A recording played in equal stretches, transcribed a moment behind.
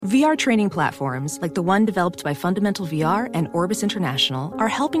VR training platforms, like the one developed by Fundamental VR and Orbis International, are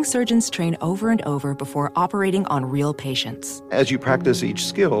helping surgeons train over and over before operating on real patients. As you practice each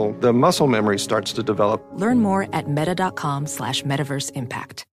skill, the muscle memory starts to develop. Learn more at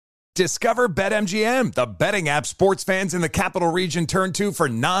meta.com/metaverseimpact. Discover BetMGM, the betting app sports fans in the capital region turn to for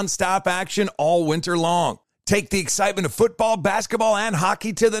nonstop action all winter long. Take the excitement of football, basketball, and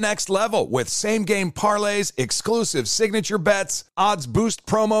hockey to the next level with same-game parlays, exclusive signature bets, odds boost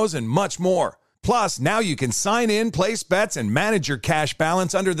promos, and much more. Plus, now you can sign in, place bets, and manage your cash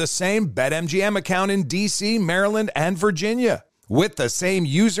balance under the same BetMGM account in D.C., Maryland, and Virginia. With the same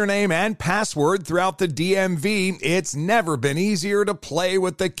username and password throughout the DMV, it's never been easier to play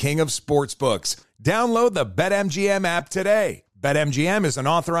with the king of sportsbooks. Download the BetMGM app today. BetMGM is an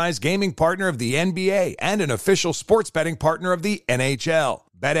authorized gaming partner of the NBA and an official sports betting partner of the NHL.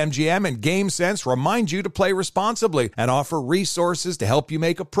 BetMGM and GameSense remind you to play responsibly and offer resources to help you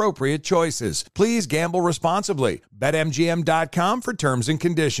make appropriate choices. Please gamble responsibly. BetMGM.com for terms and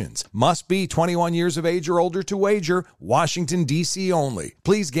conditions. Must be 21 years of age or older to wager. Washington, D.C. only.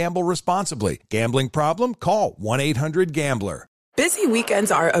 Please gamble responsibly. Gambling problem? Call 1-800-GAMBLER. Busy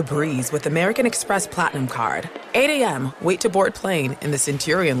weekends are a breeze with American Express Platinum Card. 8 a.m., wait to board plane in the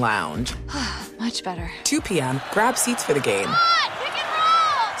Centurion Lounge. Much better. 2 p.m., grab seats for the game.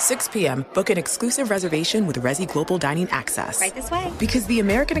 6 p.m., book an exclusive reservation with Resi Global Dining Access. Right this way. Because the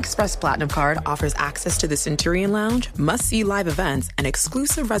American Express Platinum Card offers access to the Centurion Lounge, must-see live events, and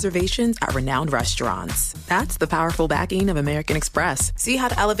exclusive reservations at renowned restaurants. That's the powerful backing of American Express. See how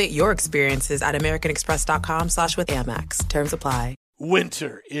to elevate your experiences at americanexpress.com/withAmex. Terms apply.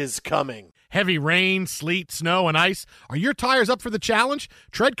 Winter is coming. Heavy rain, sleet, snow, and ice. Are your tires up for the challenge?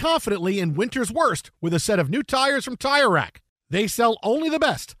 Tread confidently in winter's worst with a set of new tires from Tire Rack. They sell only the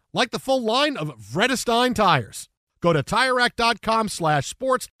best, like the full line of Vredestein tires. Go to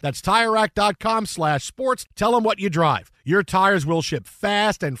TireRack.com/sports. That's TireRack.com/sports. Tell them what you drive. Your tires will ship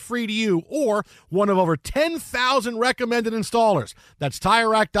fast and free to you or one of over 10,000 recommended installers. That's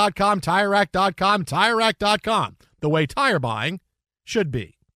TireRack.com, TireRack.com, TireRack.com. The way tire buying should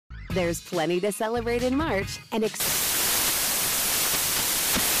be. There's plenty to celebrate in March and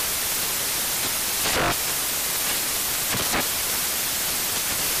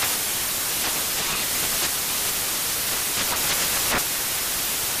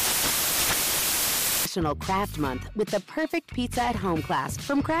National Craft Month with the perfect pizza at home class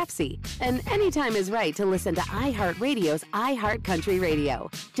from Craftsy. And anytime is right to listen to iHeartRadio's iHeartCountry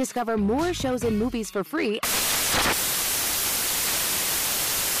Radio. Discover more shows and movies for free.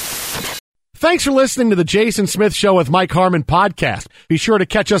 Thanks for listening to the Jason Smith Show with Mike Harmon podcast. Be sure to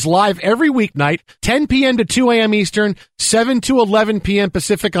catch us live every weeknight, 10 p.m. to 2 a.m. Eastern, 7 to 11 p.m.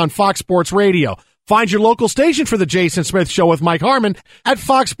 Pacific on Fox Sports Radio. Find your local station for the Jason Smith Show with Mike Harmon at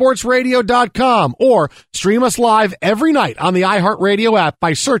foxsportsradio.com or stream us live every night on the iHeartRadio app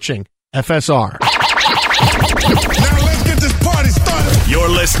by searching FSR. Now let's get this party started. You're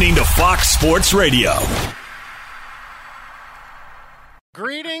listening to Fox Sports Radio.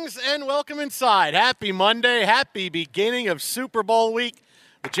 Greetings and welcome inside. Happy Monday. Happy beginning of Super Bowl week.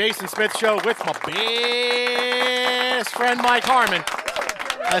 The Jason Smith Show with my best friend Mike Harmon.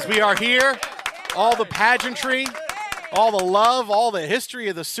 As we are here, all the pageantry, all the love, all the history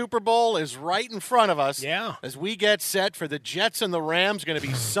of the Super Bowl is right in front of us. Yeah. As we get set for the Jets and the Rams, going to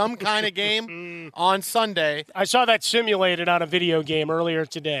be some kind of game on Sunday. I saw that simulated on a video game earlier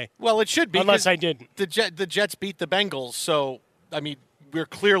today. Well, it should be. Unless I didn't. The Jets beat the Bengals, so, I mean, we're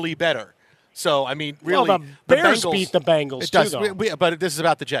clearly better. So, I mean, really, well, the Bears beat the Bengals, it does, too, though. But this is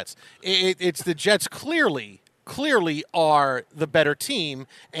about the Jets. It's the Jets clearly are the better team,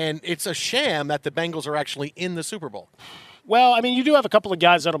 and it's a sham that the Bengals are actually in the Super Bowl. Well, I mean, you do have a couple of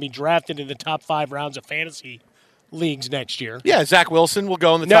guys that'll be drafted in the top 5 rounds of fantasy leagues next year. Yeah, Zach Wilson will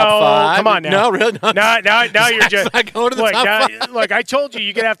go in the top 5. Come on now. No, really? No. Now you're just not going to the top 5. Look, I told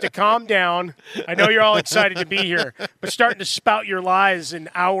you're going to have to calm down. I know you're all excited to be here, but starting to spout your lies in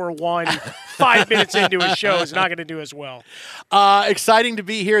hour 1, 5 minutes into a show is not going to do as well. Exciting to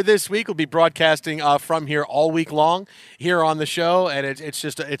be here this week. We'll be broadcasting from here all week long here on the show, and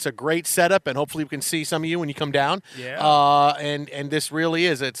it's a great setup, and hopefully we can see some of you when you come down. Yeah. And this really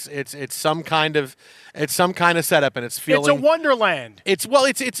is it's some kind of setup, and it's feeling. It's a wonderland.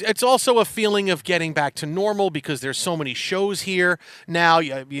 It's also a feeling of getting back to normal because there's so many shows here now.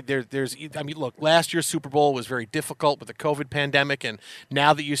 Look, last year's Super Bowl was very difficult with the COVID pandemic, and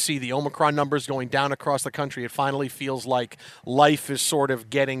now that you see the Omicron numbers going down across the country, it finally feels like life is sort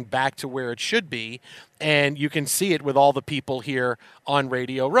of getting back to where it should be. And you can see it with all the people here on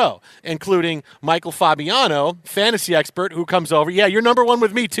Radio Row, including Michael Fabiano, fantasy expert, who comes over. Yeah, you're number one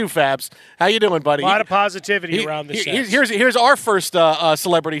with me too, Fabs. How you doing, buddy? A lot of positivity around this. Here's our first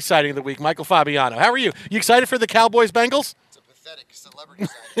celebrity sighting of the week, Michael Fabiano. How are you? You excited for the Cowboys-Bengals? It's a pathetic celebrity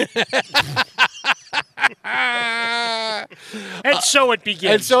sighting. And so it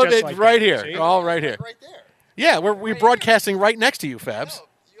begins. And so just it's right here. See? All right here. Right there. Yeah, we're broadcasting right next to you, Fabs. No,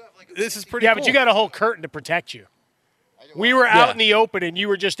 you have like a This is pretty Yeah, cool. but you got a whole curtain to protect you. We were out in the open, and you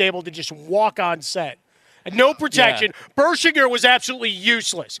were just able to just walk on set. And no protection. Yeah. Bershinger was absolutely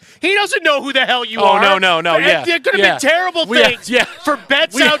useless. He doesn't know who the hell you are. Oh, no. Yeah. There could have been terrible things for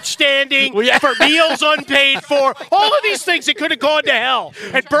bets outstanding, for meals unpaid for, all of these things that could have gone to hell.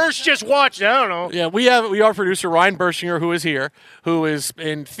 And Bersh just watched. I don't know. Yeah, we have producer Ryan Bershinger, who is here, who is,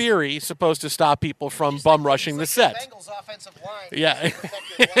 in theory, supposed to stop people from bum rushing the set. Bengals offensive line. Yeah.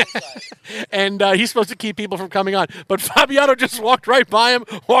 And he's supposed to keep people from coming on. But Fabiano just walked right by him,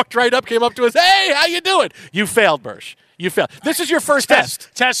 walked right up, came up to us. Hey, how you doing? You failed, Bersh. You failed. This is your first test.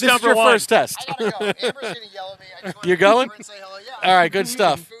 Test this number is your one. first test. I gotta go. Amber's gonna yell at me. I just wanna You're going? come over and say hello. Yeah, All right, good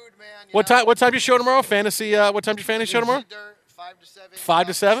stuff. Food, man, What time do you show tomorrow? Fantasy. What time do you fantasy show tomorrow? 5 to 7. 5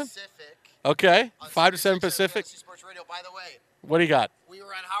 to 7. Pacific. Okay. 5 to 7 Pacific. Fantasy Sports Radio. By the way, What do you got? we were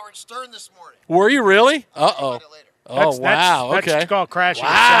on Howard Stern this morning. Were you really? I'll tell you about it later. Oh, wow. That's Okay. called crashing.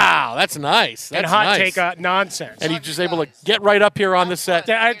 Wow, that's nice. That's And hot nice. take nonsense. And he's just able to get right up here on the set.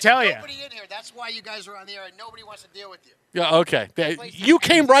 I tell you. Nobody in here. That's why you guys are on the air, and nobody wants to deal with you. Yeah, okay. You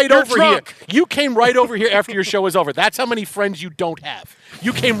came right over drunk. here. You came right over here after your show was over. That's how many friends you don't have.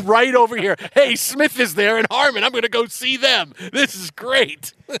 You came right over here. Hey, Smith is there and Harmon. I'm going to go see them. This is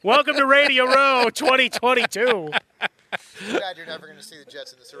great. Welcome to Radio Row 2022. Too bad you're never going to see the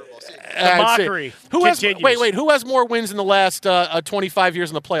Jets in the Super Bowl. See, The mockery continues. Wait. Who has more wins in the last 25 years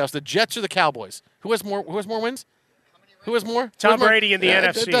in the playoffs? The Jets or the Cowboys? Who has more wins? Who has more? Tom Brady in the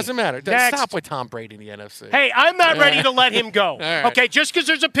NFC. It doesn't matter. Next. Stop with Tom Brady in the NFC. Hey, I'm not ready to let him go. right. Okay, just because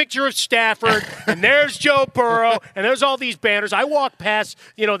there's a picture of Stafford and there's Joe Burrow and there's all these banners. I walk past,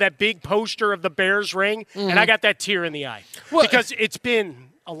 that big poster of the Bears ring, and I got that tear in the eye because it's been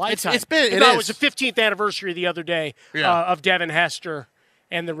a lifetime. It was the 15th anniversary the other day of Devin Hester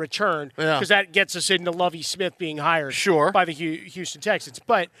and the return, because that gets us into Lovie Smith being hired by the Houston Texans.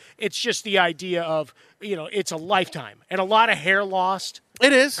 But it's just the idea of, it's a lifetime and a lot of hair lost.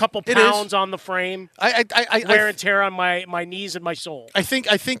 It is. Couple pounds on the frame. Wear and tear on my knees and my soul. I think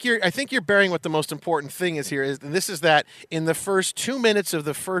you're bearing what the most important thing is here, and this is that in the first 2 minutes of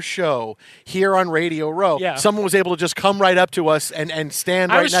the first show here on Radio Row, someone was able to just come right up to us and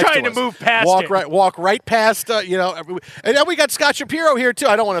stand right next to us. I was trying to move past walk right past, and then we got Scott Shapiro here too.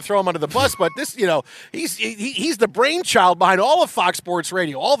 I don't want to throw him under the bus, but this, he's the brainchild behind all of Fox Sports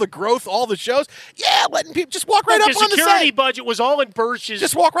Radio, all the growth, all the shows. Yeah, letting people just walk right up on the set. The security budget was all in Bursch's.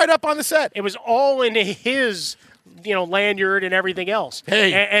 Just walk right up on the set. It was all in his, lanyard and everything else.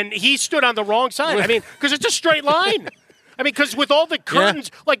 Hey. And he stood on the wrong side. I mean, because it's a straight line. I mean, because with all the curtains,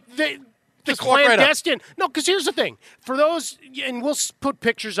 like the clandestine. Right, no, because here's the thing. For those, and we'll put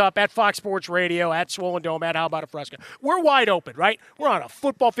pictures up at Fox Sports Radio, at Swollen Dome, at How About a Fresca. We're wide open, right? We're on a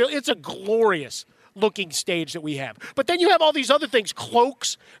football field. It's a glorious looking stage that we have. But then you have all these other things,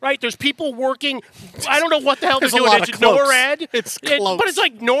 cloaks, right? There's people working. I don't know what the hell they're doing. It's NORAD. It's cloaks. But it's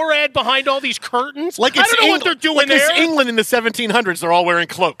like NORAD behind all these curtains. Like I don't know what they're doing there. It's England in the 1700s. They're all wearing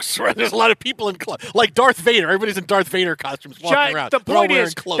cloaks. Right? There's a lot of people in cloaks. Like Darth Vader. Everybody's in Darth Vader costumes walking around. The point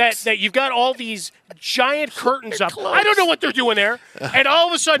is cloaks. that you've got all these giant curtains up. I don't know what they're doing there. And all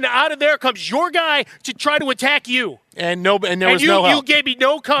of a sudden, out of there comes your guy to try to attack you. And there was no help. You gave me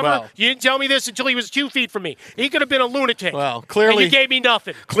no cover. Well, you didn't tell me this until he was 2 feet from me. He could have been a lunatic. Well, clearly, and you gave me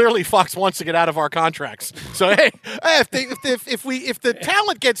nothing. Clearly, Fox wants to get out of our contracts. So hey, if the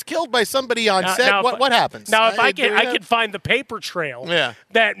talent gets killed by somebody on set, what happens? Now, if I could find the paper trail,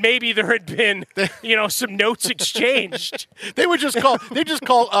 that maybe there had been some notes exchanged. They just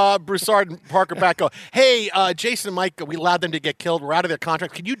call Broussard and Parker back. Go, hey, Jason and Mike, we allowed them to get killed. We're out of their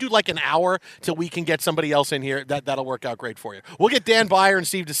contract. Can you do like an hour till we can get somebody else in here? That'll work out great for you. We'll get Dan Byer and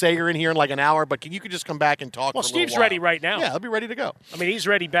Steve DeSager in here in like an hour, but you could just come back and talk. Well, for a little Steve's while. ready right now. Yeah, he'll be ready to go. I mean, he's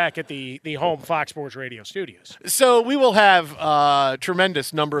ready back at the home Fox Sports Radio studios. So we will have a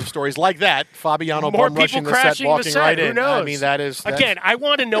tremendous number of stories like that. Fabiano bum rushing the set, walking right in. Who knows? I mean, that's again. I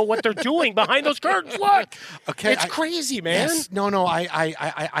want to know what they're doing behind those curtains. Look, okay, it's crazy, man. Yes, no,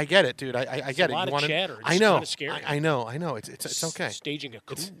 I get it, dude. I get it. A lot of chatter. I know. Kind of scary. I know. It's okay. Staging a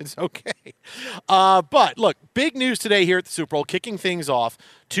coup. It's okay. But look, big news today here at the Super Bowl, kicking things off.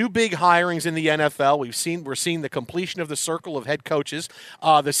 Two big hirings in the NFL. We're seeing the completion of the circle of head coaches.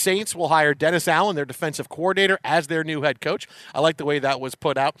 The Saints will hire Dennis Allen, their defensive coordinator, as their new head coach. I like the way that was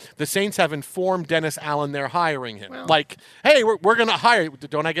put out. The Saints have informed Dennis Allen they're hiring him. Hey, we're going to hire you.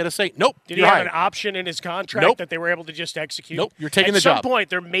 Don't I get a say? Nope. Did he have an option in his contract that they were able to just execute? Nope. You're taking the job. At some point,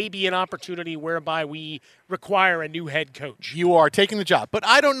 there may be an opportunity whereby we require a new head coach. You are taking the job. But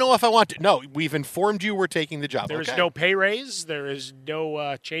I don't know if I want to. No, we've informed you we're taking the job. There is no pay raise. There is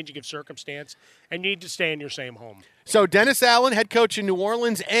no changing of circumstance. And you need to stay in your same home. So Dennis Allen, head coach in New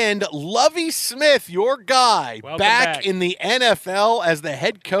Orleans, and Lovie Smith, your guy, back in the NFL as the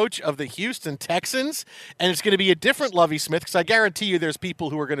head coach of the Houston Texans. And it's going to be a different Lovie Smith, because I guarantee you there's people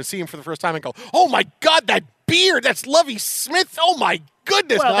who are going to see him for the first time and go, oh, my God, that beard, that's Lovie Smith. Oh, my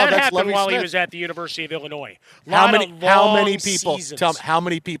goodness. Well, that happened Lovie while Smith. he was at the University of Illinois. How many people? Seasons. Tell me, how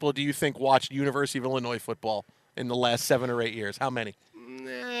many people do you think watched University of Illinois football in the last 7 or 8 years? How many?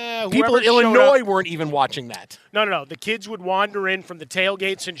 People in Illinois weren't even watching that. No. The kids would wander in from the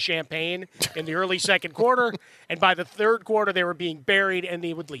tailgates in Champaign in the early second quarter, and by the third quarter, they were being buried, and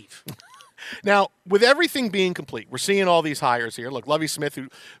they would leave. Now, with everything being complete, we're seeing all these hires here. Look, Lovie Smith,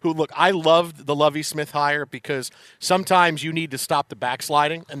 who I loved the Lovie Smith hire because sometimes you need to stop the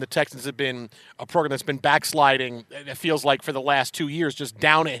backsliding, and the Texans have been a program that's been backsliding, it feels like, for the last 2 years, just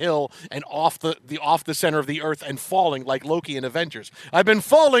down a hill and off the center of the earth and falling like Loki in Avengers. I've been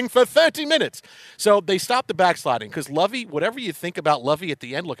falling for 30 minutes. So they stopped the backsliding because Lovie, whatever you think about Lovie at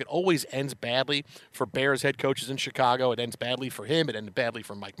the end, look, it always ends badly for Bears head coaches in Chicago. It ends badly for him. It ended badly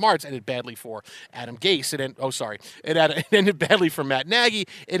for Mike Martz. It ended badly for Adam Gase. It ended badly for Matt Nagy.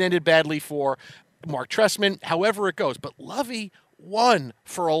 It ended badly for Mark Trestman. However it goes. But Lovie won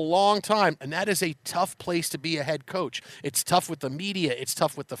for a long time, and that is a tough place to be a head coach. It's tough with the media. It's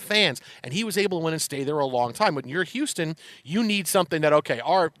tough with the fans, and he was able to win and stay there a long time. When you're Houston, you need something that, okay,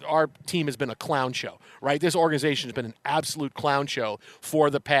 our team has been a clown show, right? This organization has been an absolute clown show for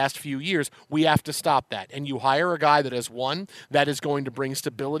the past few years. We have to stop that, and you hire a guy that has won, that is going to bring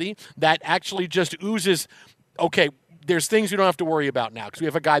stability, that actually just oozes, okay, there's things you don't have to worry about now because we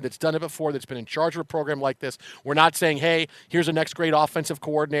have a guy that's done it before, that's been in charge of a program like this. We're not saying, hey, here's the next great offensive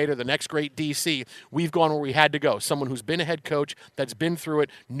coordinator, the next great DC. We've gone where we had to go. Someone who's been a head coach, that's been through it,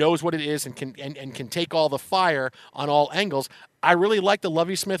 knows what it is, and can take all the fire on all angles. I really like the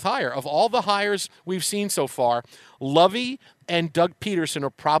Lovie Smith hire. Of all the hires we've seen so far, Lovie and Doug Peterson are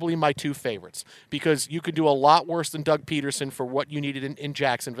probably my two favorites because you could do a lot worse than Doug Peterson for what you needed in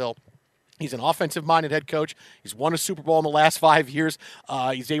Jacksonville. He's an offensive-minded head coach. He's won a Super Bowl in the last 5 years.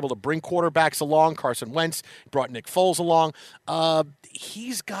 He's able to bring quarterbacks along. Carson Wentz brought Nick Foles along.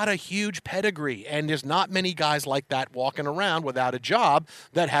 He's got a huge pedigree, and there's not many guys like that walking around without a job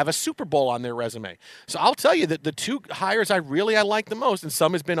that have a Super Bowl on their resume. So I'll tell you that the two hires I like the most, and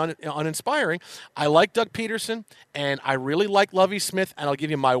some has been uninspiring, I like Doug Peterson, and I really like Lovie Smith, and I'll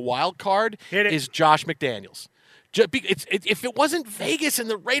give you my wild card is Josh McDaniels. If it wasn't Vegas and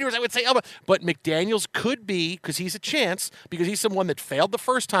the Raiders, I would say Elba. But McDaniels could be, because he's a chance, because he's someone that failed the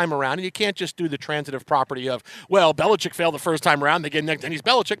first time around, and you can't just do the transitive property of, well, Belichick failed the first time around, then he's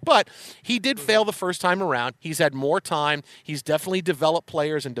Belichick. But he did fail the first time around. He's had more time. He's definitely developed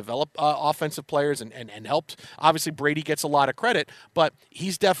players and developed offensive players and helped. Obviously, Brady gets a lot of credit, but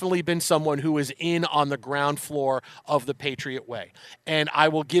he's definitely been someone who is in on the ground floor of the Patriot way. And I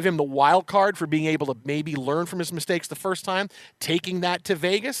will give him the wild card for being able to maybe learn from his mistakes the first time, taking that to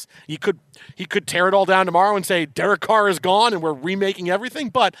Vegas. He could tear it all down tomorrow and say Derek Carr is gone and we're remaking everything,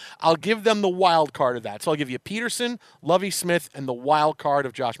 but I'll give them the wild card of that. So I'll give you Peterson, Lovie Smith, and the wild card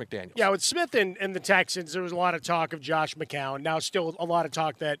of Josh McDaniels. Yeah, with Smith and the Texans, there was a lot of talk of Josh McCown. Now still a lot of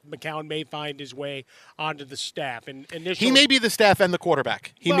talk that McCown may find his way onto the staff. And he may be the staff and the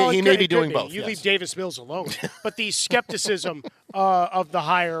quarterback. He may be doing both. You leave Davis Mills alone. But the skepticism of the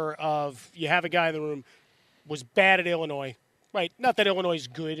hire of you have a guy in the room was bad at Illinois, right? Not that Illinois is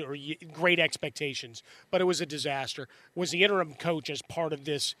good or great expectations, but it was a disaster. Was the interim coach as part of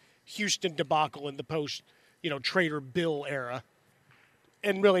this Houston debacle in the post, Trader Bill era,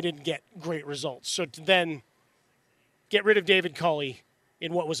 and really didn't get great results. So to then get rid of David Culley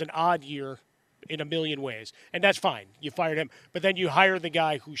in what was an odd year in a million ways, and that's fine. You fired him, but then you hire the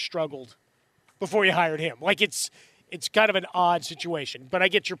guy who struggled before you hired him. Like it's kind of an odd situation. But I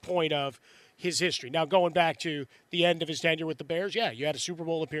get your point of his history. Now, going back to the end of his tenure with the Bears, yeah, you had a Super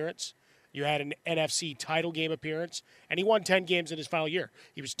Bowl appearance. You had an NFC title game appearance, and he won 10 games in his final year.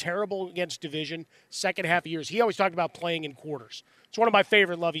 He was terrible against division, second half of years. He always talked about playing in quarters. It's one of my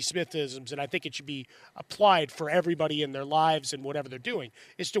favorite Lovie Smithisms, and I think it should be applied for everybody in their lives and whatever they're doing,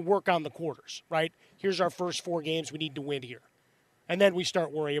 is to work on the quarters, right? Here's our first 4 games. We need to win here. And then we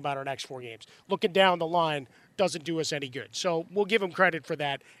start worrying about our next 4 games. Looking down the line doesn't do us any good. So we'll give him credit for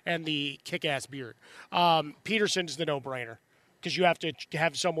that and the kick-ass beard. Peterson's the no-brainer because you have to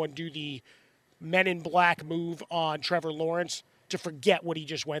have someone do the Men in Black move on Trevor Lawrence to forget what he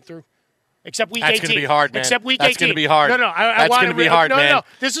just went through. Except week 18. That's going to be hard, man. Except week 18. That's going to be hard. No. That's going to be hard, man. No.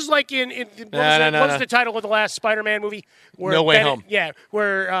 This is like in what was the title of the last Spider-Man movie? Where No Way Home. Yeah,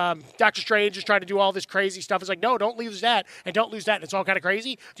 where Doctor Strange is trying to do all this crazy stuff. It's like, no, don't lose that, and don't lose that. And it's all kind of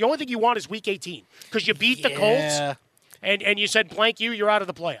crazy. The only thing you want is week 18 because you beat the Colts. And you said blank you're out of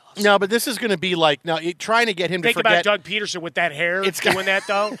the playoffs. No, but this is going to be like trying to get him to forget. Think about Doug Peterson with that hair doing that,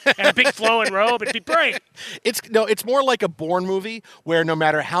 though, and a big flowing robe. It'd be great. It's more like a Bourne movie where no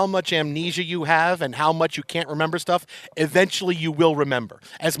matter how much amnesia you have and how much you can't remember stuff, eventually you will remember.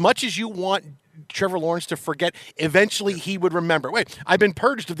 As much as you want Trevor Lawrence to forget, eventually he would remember. Wait, I've been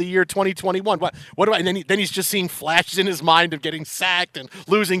purged of the year 2021. What do I? And then he's just seeing flashes in his mind of getting sacked and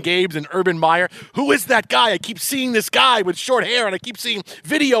losing games and Urban Meyer. Who is that guy? I keep seeing this guy with short hair, and I keep seeing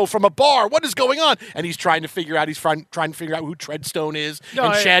video from a bar. What is going on? And he's trying to figure out. He's trying to figure out who Treadstone is,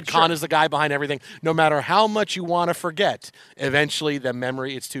 and Shad Khan is the guy behind everything. No matter how much you want to forget, eventually the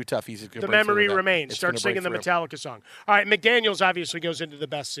memory, it's too tough. The memory remains. Start singing the Metallica song. All right, McDaniels obviously goes into the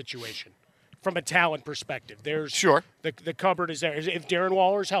best situation. From a talent perspective, there's the cupboard is there. If Darren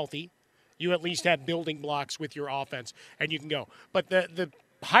Waller's healthy, you at least have building blocks with your offense, and you can go. But the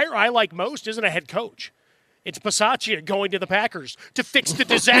hire I like most isn't a head coach. It's Bisaccia going to the Packers to fix the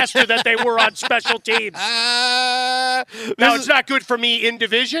disaster that they were on special teams. Now, it's not good for me in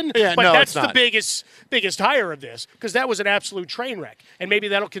division, but that's the biggest hire of this because that was an absolute train wreck. And maybe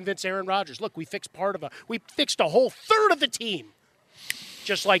that'll convince Aaron Rodgers, look, we fixed a whole third of the team.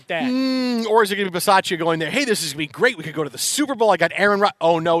 Just like that. Or is it going to be Bisaccia going there, hey, this is going to be great. We could go to the Super Bowl. I got Aaron Rodgers.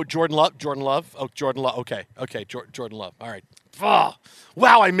 Oh, no, Jordan Love. Oh, Jordan Love. Okay, Jordan Love. All right. Oh,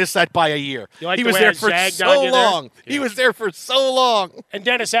 wow, I missed that by a year. He was there for so long. He was there for so long. And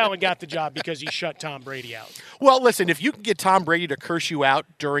Dennis Allen got the job because he shut Tom Brady out. Well, listen, if you can get Tom Brady to curse you out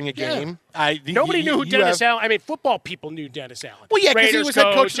during a game. Nobody knew who Dennis Allen. I mean, football people knew Dennis Allen. Well, yeah, because he was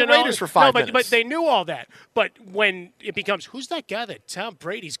head coach of the Raiders for 5 minutes. But they knew all that. But when it becomes, who's that guy that Tom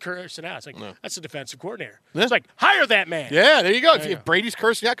Brady's cursing out? It's like, that's the defensive coordinator. Yeah. It's like, hire that man. Yeah, there you go. If Brady's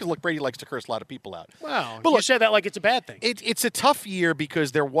cursing out, because look, Brady likes to curse a lot of people out. Wow. But you say that like it's a bad thing. It's a tough year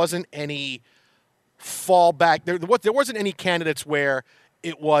because there wasn't any fallback. There wasn't any candidates where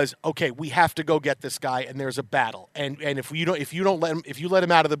it was, okay, we have to go get this guy, and there's a battle. And if you let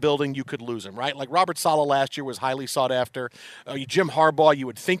him out of the building, you could lose him, right? Like Robert Saleh last year was highly sought after. Jim Harbaugh, you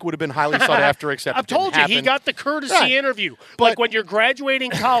would think would have been highly sought after, except I've told you, he got the courtesy interview. But like when you're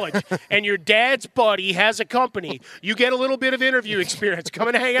graduating college and your dad's buddy has a company, you get a little bit of interview experience. Come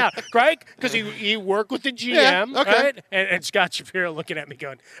and hang out, right? Because you work with the GM, right? And Scott Shapiro looking at me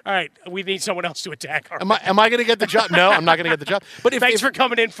going, all right, we need someone else to attack. Am I going to get the job? No, I'm not going to get the job. But Thanks for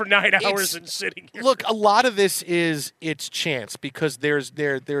coming in for 9 hours and sitting here. Look, a lot of this is it's chance because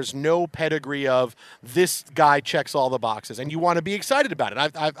there's no pedigree of this guy checks all the boxes, and you want to be excited about it.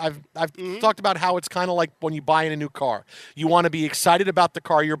 I've talked about how it's kind of like when you buy in a new car. You want to be excited about the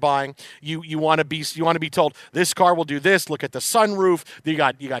car you're buying. You want to be told this car will do this. Look at the sunroof. You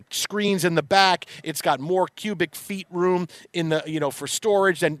got screens in the back. It's got more cubic feet room in the for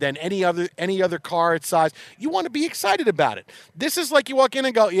storage than any other car its size. You want to be excited about it. This is like you walk in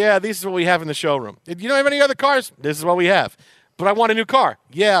and go, yeah, this is what we have in the showroom. If you don't have any other cars, this is what we have. But I want a new car.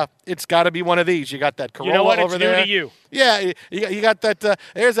 Yeah, it's got to be one of these. You got that Corolla over there. It's new to you. Yeah, you got that.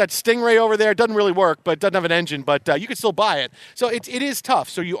 There's that Stingray over there. It doesn't really work, but it doesn't have an engine. But you can still buy it. So it is tough.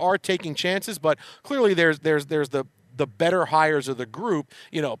 So you are taking chances, but clearly there's the better hires of the group,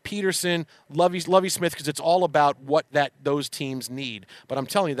 Peterson, Lovie Smith, because it's all about what those teams need. But I'm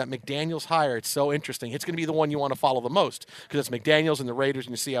telling you, that McDaniels hire, it's so interesting. It's going to be the one you want to follow the most because it's McDaniels and the Raiders,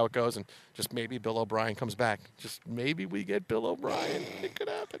 and you see how it goes. And just maybe Bill O'Brien comes back. Just maybe we get Bill O'Brien. It could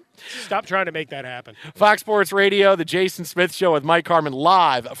happen. Stop trying to make that happen. Fox Sports Radio, the Jason Smith Show with Mike Harmon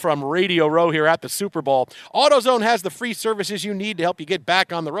live from Radio Row here at the Super Bowl. AutoZone has the free services you need to help you get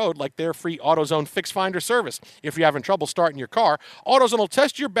back on the road, like their free AutoZone Fix Finder service. If you're having trouble starting your car, AutoZone will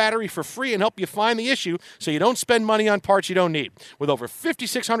test your battery for free and help you find the issue so you don't spend money on parts you don't need. With over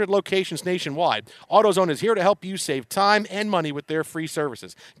 5,600 locations nationwide, AutoZone is here to help you save time and money with their free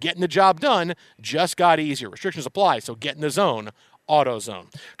services. Getting the job done just got easier. Restrictions apply, so get in the zone.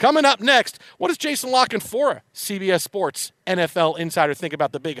 AutoZone. Coming up next, what does Jason La Canfora, CBS Sports NFL insider, think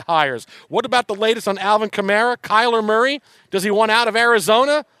about the big hires? What about the latest on Alvin Kamara, Kyler Murray? Does he want out of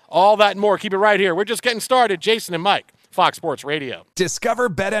Arizona? All that and more. Keep it right here. We're just getting started. Jason and Mike, Fox Sports Radio. Discover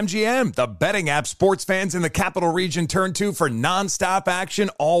BetMGM, the betting app sports fans in the capital region turn to for nonstop action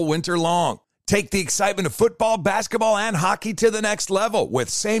all winter long. Take the excitement of football, basketball, and hockey to the next level with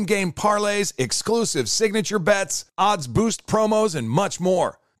same-game parlays, exclusive signature bets, odds boost promos, and much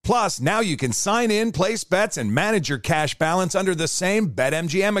more. Plus, now you can sign in, place bets, and manage your cash balance under the same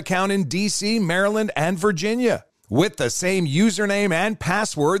BetMGM account in D.C., Maryland, and Virginia. With the same username and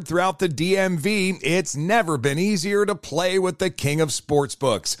password throughout the DMV, it's never been easier to play with the king of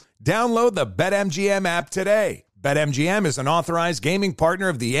sportsbooks. Download the BetMGM app today. BetMGM is an authorized gaming partner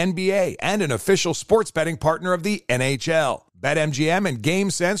of the NBA and an official sports betting partner of the NHL. BetMGM and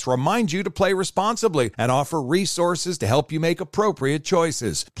GameSense remind you to play responsibly and offer resources to help you make appropriate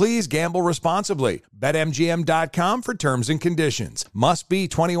choices. Please gamble responsibly. BetMGM.com for terms and conditions. Must be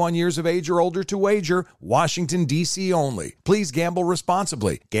 21 years of age or older to wager. Washington, D.C. only. Please gamble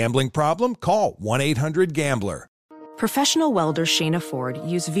responsibly. Gambling problem? Call 1-800-GAMBLER. Professional welder Shayna Ford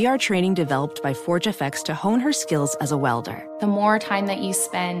used VR training developed by ForgeFX to hone her skills as a welder. The more time that you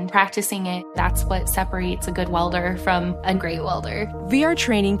spend practicing it, that's what separates a good welder from a great welder. VR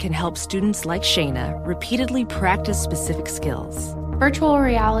training can help students like Shayna repeatedly practice specific skills. Virtual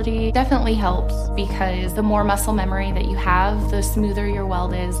reality definitely helps because the more muscle memory that you have, the smoother your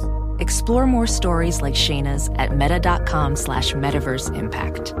weld is. Explore more stories like Shayna's at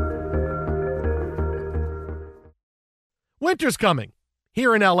meta.com/metaverseimpact. Winter's coming.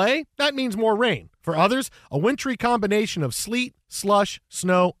 Here in L.A., that means more rain. For others, a wintry combination of sleet, slush,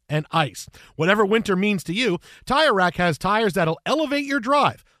 snow, and ice. Whatever winter means to you, Tire Rack has tires that'll elevate your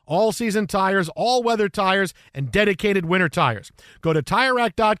drive. All-season tires, all-weather tires, and dedicated winter tires. Go to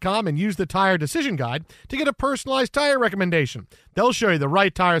TireRack.com and use the Tire Decision Guide to get a personalized tire recommendation. They'll show you the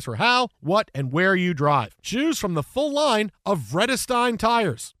right tires for how, what, and where you drive. Choose from the full line of Vredestein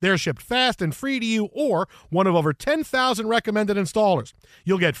tires. They're shipped fast and free to you or one of over 10,000 recommended installers.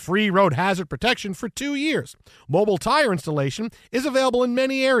 You'll get free road hazard protection for 2 years. Mobile tire installation is available in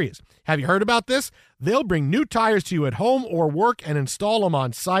many areas. Have you heard about this? They'll bring new tires to you at home or work and install them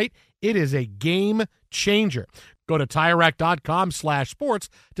on site. It is a game changer. Go to TireRack.com/sports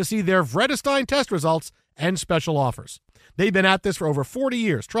to see their Vredestein test results and special offers. They've been at this for over 40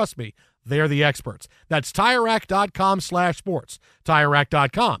 years. Trust me, they're the experts. That's TireRack.com/sports.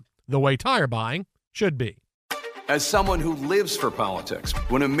 TireRack.com, the way tire buying should be. As someone who lives for politics,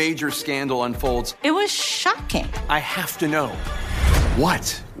 when a major scandal unfolds, it was shocking. I have to know,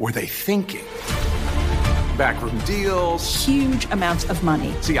 what were they thinking? Backroom deals, huge amounts of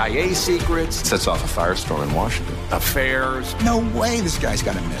money, CIA secrets, sets off a firestorm in Washington, affairs. No way this guy's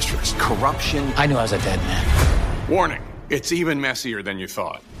got a mistress. Corruption. I knew I was a dead man. Warning, it's even messier than you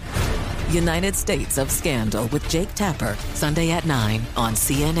thought. United States of Scandal with Jake Tapper, Sunday at 9 on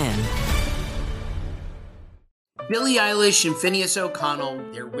CNN. Billie Eilish and Phineas O'Connell,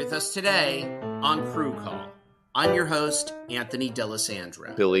 they're with us today on Crew Call. I'm your host, Anthony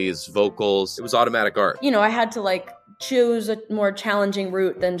D'Alessandro. Billie's vocals, it was automatic art. You know, I had to choose a more challenging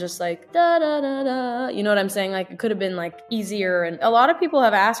route than just da da da da. You know what I'm saying? It could have been easier. And a lot of people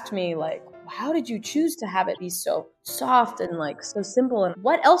have asked me how did you choose to have it be so soft and so simple? And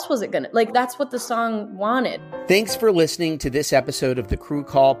what else was it gonna that's what the song wanted. Thanks for listening to this episode of the Crew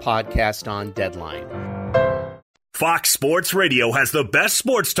Call podcast on Deadline. Fox Sports Radio has the best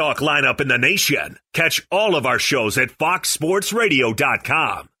sports talk lineup in the nation. Catch all of our shows at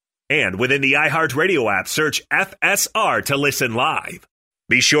foxsportsradio.com. And within the iHeartRadio app, search FSR to listen live.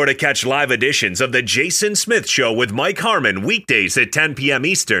 Be sure to catch live editions of The Jason Smith Show with Mike Harmon weekdays at 10 p.m.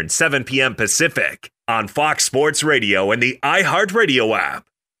 Eastern, 7 p.m. Pacific on Fox Sports Radio and the iHeartRadio app.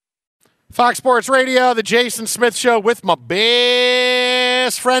 Fox Sports Radio, The Jason Smith Show with my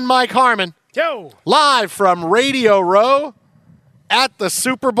best friend Mike Harmon. Yo! Live from Radio Row at the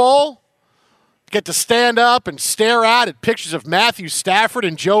Super Bowl. Get to stand up and stare at pictures of Matthew Stafford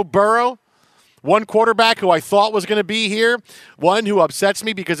and Joe Burrow. One quarterback who I thought was going to be here. One who upsets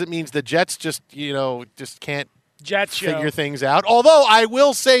me because it means the Jets just can't figure things out. Although I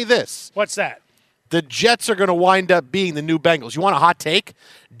will say this. What's that? The Jets are going to wind up being the new Bengals. You want a hot take?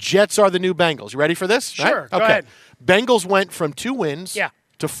 Jets are the new Bengals. You ready for this? Sure. Right? Go ahead. Bengals went from 2 wins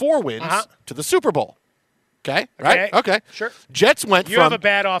to 4 wins to the Super Bowl. Okay? Right? Okay. Sure. Jets went you from... You have a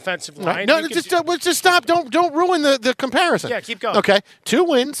bad offensive line. No, just stop. Don't ruin the comparison. Yeah, keep going. Okay. 2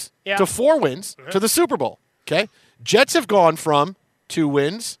 wins to 4 wins to the Super Bowl. Okay? Jets have gone from 2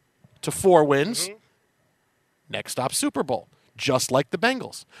 wins to 4 wins. Next stop, Super Bowl. just like the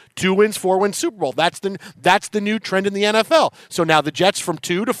Bengals. 2 wins, 4 wins Super Bowl. That's the new trend in the NFL. So now the Jets from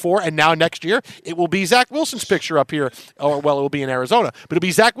 2 to 4, and now next year it will be Zach Wilson's picture up here, or well, it will be in Arizona, but it'll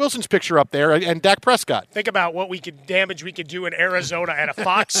be Zach Wilson's picture up there and Dak Prescott. Think about what damage we could do in Arizona at a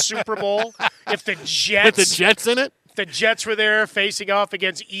Fox Super Bowl if the Jets with the Jets in it. The Jets were there facing off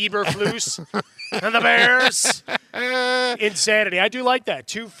against Eberflus and the Bears. Insanity. I do like that.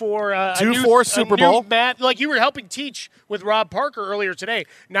 2-4. 2-4 Super Bowl. Math, like you were helping teach with Rob Parker earlier today.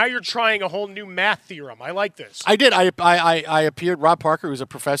 Now you're trying a whole new math theorem. I like this. I did. I appeared. Rob Parker, who's a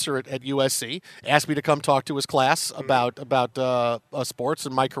professor at USC, asked me to come talk to his class about sports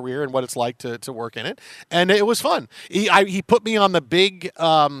and my career and what it's like to work in it. And it was fun. He put me on the big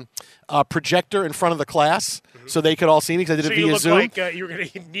projector in front of the class so they could all see me because I did it via Zoom. So you looked like you were going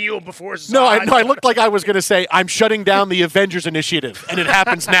to kneel before Zod. No, I looked like I was going to say, I'm shutting down the Avengers Initiative, and it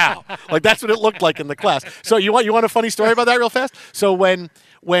happens now. Like, that's what it looked like in the class. So you want a funny story about that real fast? So when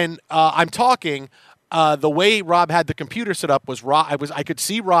I'm talking, the way Rob had the computer set up was I could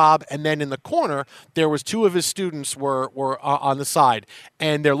see Rob, and then in the corner there was 2 of his students were on the side,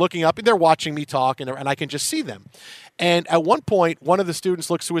 and they're looking up and they're watching me talk, and I can just see them. And at one point, one of the students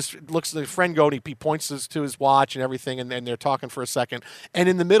looks to the friend go, and he points to his watch and everything, and they're talking for a second. And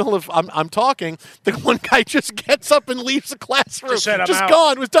in the middle of I'm talking, the one guy just gets up and leaves the classroom. Just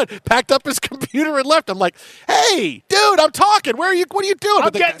gone, was done. Packed up his computer and left. I'm like, hey, dude, I'm talking. Where are you? What are you doing?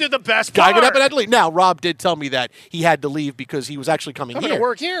 I'll get to the best guy part. Got up and had to leave. Now, Rob did tell me that he had to leave because he was actually coming to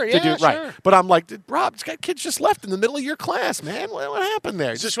work here. Yeah, sure. Right. But I'm like, Rob, this kid's just left in the middle of your class, man. What happened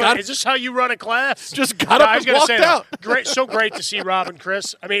there? Is this how you run a class? Just got up and walked out. So great to see Rob and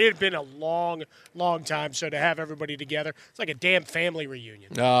Chris. I mean, it had been a long, long time, so to have everybody together, it's like a damn family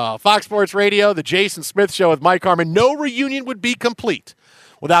reunion. Fox Sports Radio, the Jason Smith Show with Mike Harmon. No reunion would be complete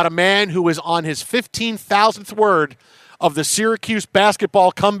without a man who is on his 15,000th word of the Syracuse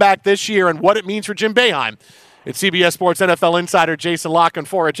basketball comeback this year and what it means for Jim Boeheim. It's CBS Sports NFL insider Jason La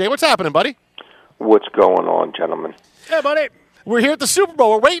Canfora. Jay, what's happening, buddy? What's going on, gentlemen? Hey, buddy. We're here at the Super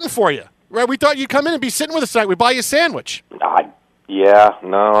Bowl. We're waiting for you. Right, we thought you'd come in and be sitting with us tonight. We'd buy you a sandwich. I'm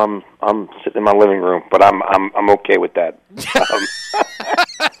sitting in my living room, but I'm okay with that.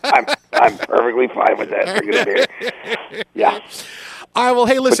 I'm perfectly fine with that. We're gonna be, yeah. All right, well,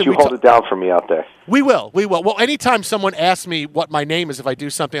 hey, listen. But you hold it down for me out there. We will. Well, anytime someone asks me what my name is, if I do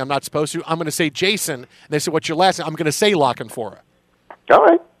something I'm not supposed to, I'm going to say Jason. And they say, what's your last name? I'm going to say La Canfora. All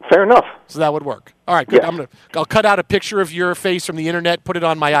right. Fair enough. So that would work. All right, good. Yes. I'll cut out a picture of your face from the internet, put it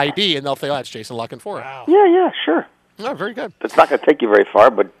on my ID, and they'll say, oh, that's Jason La Canfora. Wow. Yeah, sure. Oh, very good. It's not going to take you very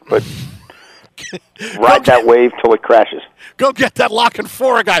far, but ride that wave till it crashes. Go get that La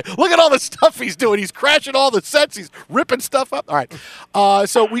Canfora guy. Look at all the stuff he's doing. He's crashing all the sets. He's ripping stuff up. All right.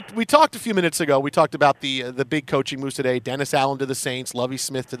 So we talked a few minutes ago. We talked about the big coaching moves today. Dennis Allen to the Saints, Lovie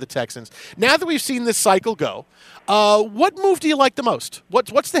Smith to the Texans. Now that we've seen this cycle go, what move do you like the most?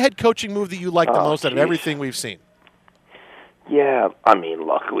 What's the head coaching move that you like the most out of everything we've seen? Yeah, I mean,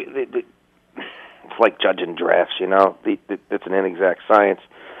 look, it's like judging drafts, you know. It's an inexact science.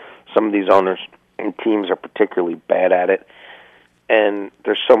 Some of these owners and teams are particularly bad at it, and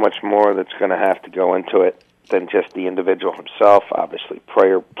there's so much more that's going to have to go into it than just the individual himself. Obviously,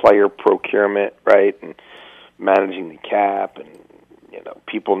 player procurement, right, and managing the cap, and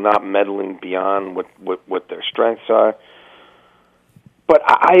people not meddling beyond what their strengths are. But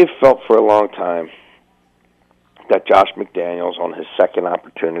I have felt for a long time that Josh McDaniels, on his second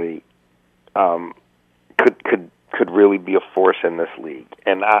opportunity, could really be a force in this league.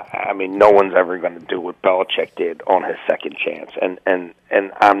 And I mean, no one's ever going to do what Belichick did on his second chance. And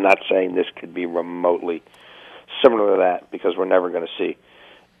I'm not saying this could be remotely similar to that, because we're never going to see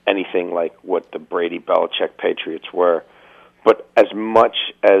anything like what the Brady-Belichick Patriots were. But as much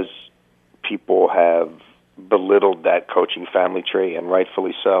as people have belittled that coaching family tree, and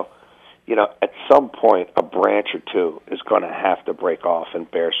rightfully so, at some point a branch or two is going to have to break off and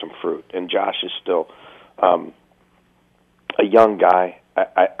bear some fruit. And Josh is still a young guy.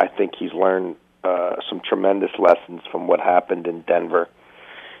 I think he's learned some tremendous lessons from what happened in Denver.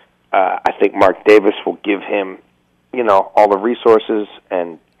 I think Mark Davis will give him, all the resources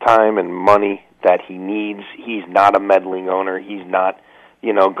and time and money that he needs. He's not a meddling owner. He's not,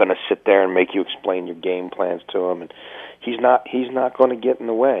 going to sit there and make you explain your game plans to him. And he's not going to get in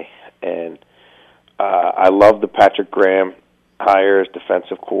the way. And I love the Patrick Graham hire as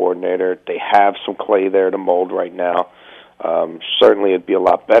defensive coordinator. They have some clay there to mold right now. Certainly, it'd be a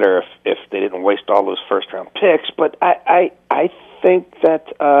lot better if they didn't waste all those first-round picks. But I think that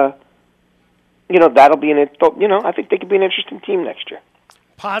that'll be I think they could be an interesting team next year.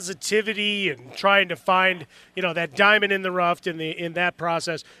 positivity and trying to find, that diamond in the rough in that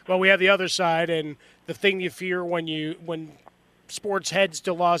process. Well, we have the other side, and the thing you fear when sports heads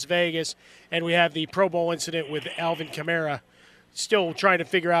to Las Vegas, and we have the Pro Bowl incident with Alvin Kamara. Still trying to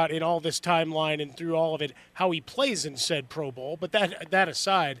figure out in all this timeline and through all of it how he plays in said Pro Bowl. But that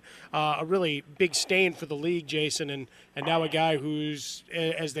aside, a really big stain for the league, Jason, and now a guy who's,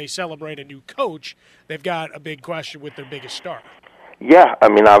 as they celebrate a new coach, they've got a big question with their biggest star. Yeah, I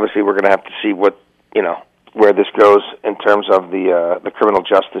mean, obviously we're going to have to see what, where this goes in terms of the criminal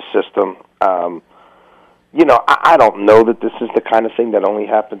justice system. I don't know that this is the kind of thing that only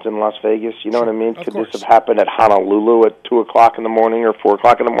happens in Las Vegas. You know what I mean? Could this have happened at Honolulu at 2 o'clock in the morning or 4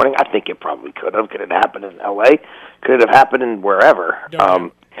 o'clock in the morning? I think it probably could have. Could it have happened in L.A.? Could it have happened in wherever? I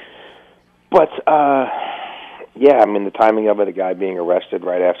mean, the timing of it, a guy being arrested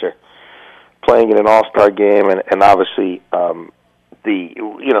right after playing in an all-star game, and obviously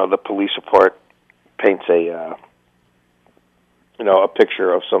the police report paints a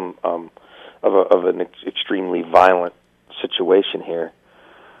picture of some of an extremely violent situation here.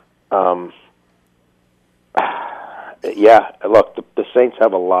 Look, the Saints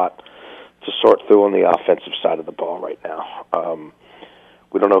have a lot to sort through on the offensive side of the ball right now.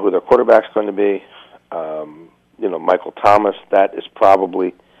 We don't know who their quarterback's going to be. Michael Thomas, that is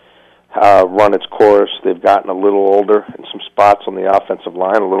probably run its course. They've gotten a little older in some spots on the offensive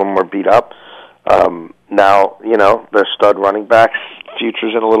line, a little more beat up. Now, their stud running backs,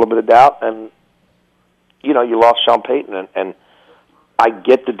 future's in a little bit of doubt, and, you lost Sean Payton, and I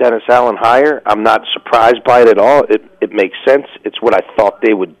get the Dennis Allen hire. I'm not surprised by it at all. It makes sense. It's what I thought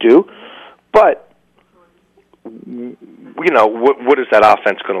they would do. But, what is that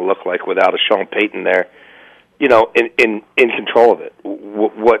offense going to look like without a Sean Payton there, in control of it?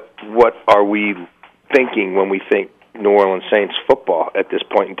 What are we thinking when we think New Orleans Saints football at this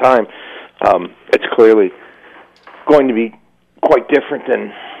point in time? It's clearly going to be quite different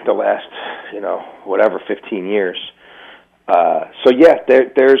than the last, 15 years.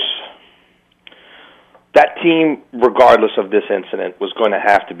 There's that team, regardless of this incident, was going to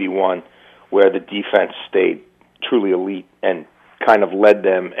have to be one where the defense stayed truly elite and kind of led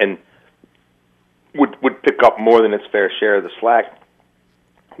them and would pick up more than its fair share of the slack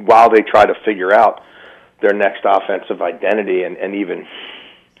while they try to figure out their next offensive identity and even,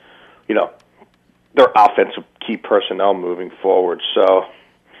 their offensive key personnel moving forward. So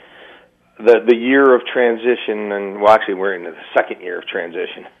the year of transition, and actually we're in the second year of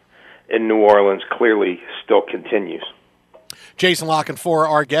transition in New Orleans, clearly still continues. Jason La Canfora,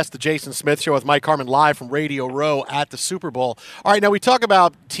 our guest, the Jason Smith Show with Mike Harmon live from Radio Row at the Super Bowl. All right, now we talk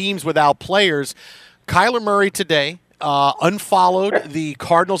about teams without players. Kyler Murray today unfollowed the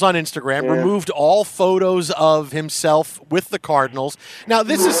Cardinals on Instagram, removed all photos of himself with the Cardinals. Now,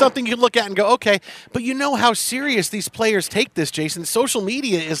 this is something you look at and go, okay, but you know how serious these players take this, Jason. Social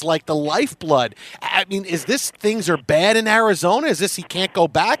media is like the lifeblood. I mean, is this things are bad in Arizona? Is this he can't go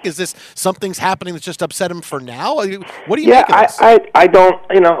back? Is this something's happening that's just upset him for now? What do you make of this? I don't,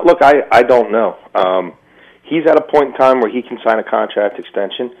 look, I don't know. He's at a point in time where he can sign a contract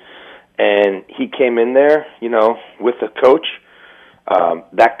extension. And he came in there, with a coach.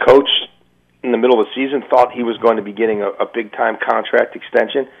 That coach, in the middle of the season, thought he was going to be getting a big-time contract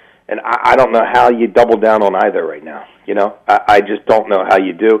extension. And I don't know how you double down on either right now. I just don't know how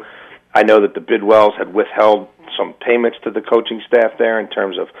you do. I know that the Bidwells had withheld some payments to the coaching staff there in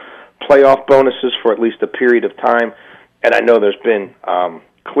terms of playoff bonuses for at least a period of time. And I know there's been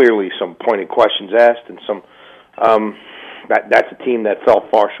clearly some pointed questions asked and some that's a team that fell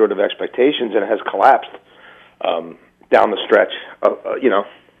far short of expectations and has collapsed down the stretch,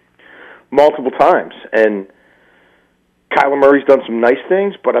 multiple times. And Kyler Murray's done some nice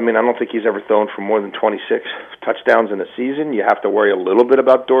things, but, I don't think he's ever thrown for more than 26 touchdowns in a season. You have to worry a little bit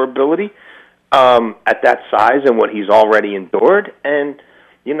about durability at that size and what he's already endured. And,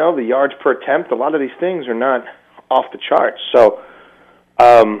 the yards per attempt, a lot of these things are not off the charts. So,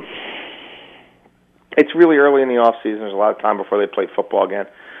 it's really early in the off season. There's a lot of time before they play football again,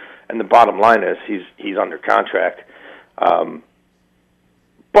 and the bottom line is he's under contract.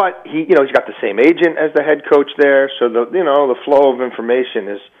 But he's got the same agent as the head coach there, so the flow of information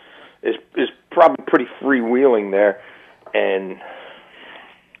is probably pretty freewheeling there. And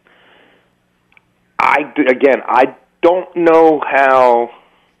I don't know how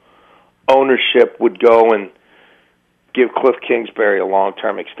ownership would go and give Cliff Kingsbury a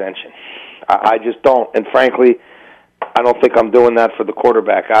long-term extension. I just don't. And frankly, I don't think I'm doing that for the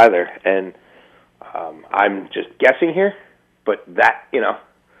quarterback either. And I'm just guessing here, but that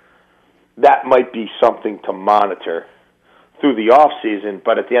might be something to monitor through the off season.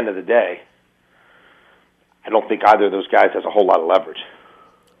 But at the end of the day, I don't think either of those guys has a whole lot of leverage.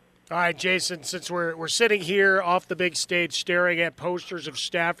 All right, Jason, since we're sitting here off the big stage staring at posters of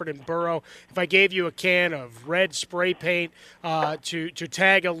Stafford and Burrow, if I gave you a can of red spray paint to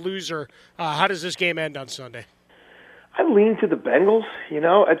tag a loser, how does this game end on Sunday? I lean to the Bengals.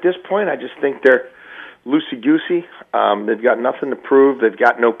 At this point, I just think they're loosey-goosey. They've got nothing to prove. They've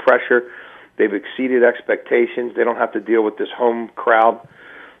got no pressure. They've exceeded expectations. They don't have to deal with this home crowd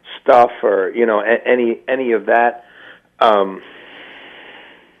stuff or, any of that.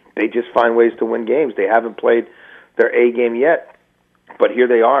 They just find ways to win games. They haven't played their A game yet, but here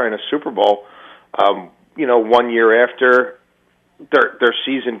they are in a Super Bowl. 1 year after their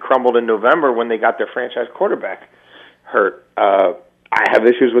season crumbled in November when they got their franchise quarterback hurt. I have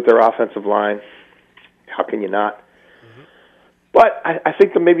issues with their offensive line. How can you not? Mm-hmm. But I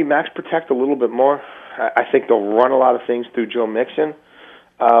think they'll maybe max protect a little bit more. I think they'll run a lot of things through Joe Mixon.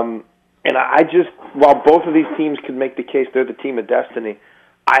 And I just, while both of these teams can make the case they're the team of destiny,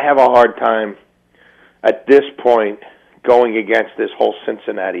 I have a hard time at this point going against this whole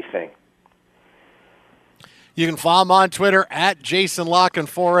Cincinnati thing. You can follow him on Twitter at Jason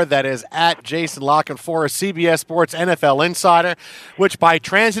Lockenfora. That is at Jason Lockenfora, CBS Sports NFL Insider, which by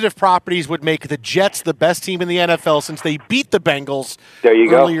transitive properties would make the Jets the best team in the NFL since they beat the Bengals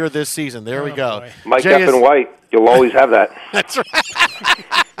earlier this season. There we go. Boy. Mike F. and White. You'll always have that. That's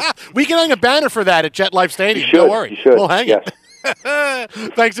right. We can hang a banner for that at Jet Life Stadium. You should. Don't worry. You should. We'll hang it.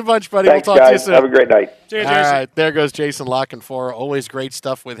 Thanks a bunch, buddy. Thanks, we'll talk guys. to you soon. Have a great night. See you, All right, there goes Jason Lockenfora. Always great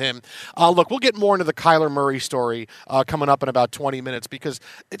stuff with him. Look, we'll get more into the Kyler Murray story coming up in about 20 minutes because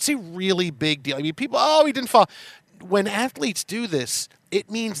it's a really big deal. I mean, people, he didn't fall. When athletes do this,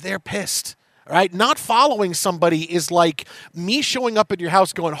 it means they're pissed. Right? Not following somebody is like me showing up at your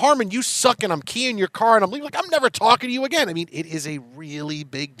house going, Harmon, you suck, and I'm keying your car, and I'm leaving. Like, I'm never talking to you again. I mean, it is a really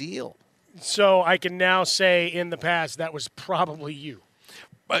big deal. So I can now say in the past that was probably you.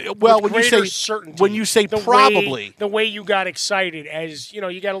 Well, when you say probably, the way you got excited, as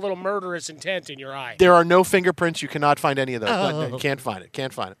you got a little murderous intent in your eye. There are no fingerprints. You cannot find any of those. No, you can't find it.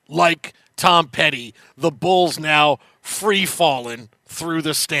 Can't find it. Like Tom Petty, the Bulls now free falling through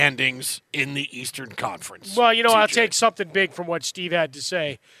the standings in the Eastern Conference. Well, I'll take something big from what Steve had to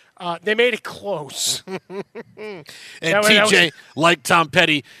say. They made it close. And TJ, like Tom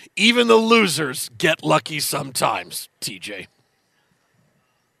Petty, even the losers get lucky sometimes, TJ.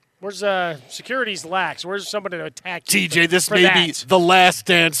 Where's security's lax? Where's somebody to attack you? TJ, this may be the last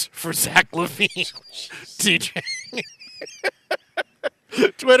dance for Zach LaVine. TJ.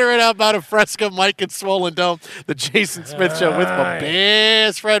 Twitter and about a Fresca, Mike and Swollen Dome. The Jason Smith Show with my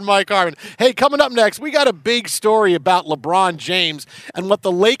best friend Mike Harmon. Hey, coming up next, we got a big story about LeBron James and what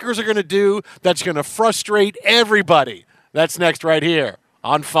the Lakers are going to do that's going to frustrate everybody. That's next right here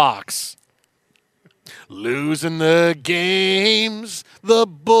on Fox. Losing the games, the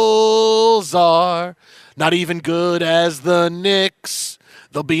Bulls are not even good as the Knicks.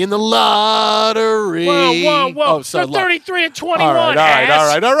 They'll be in the lottery. Whoa. Oh, they're 33 and 21. All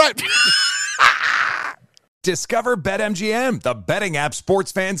right. Discover BetMGM, the betting app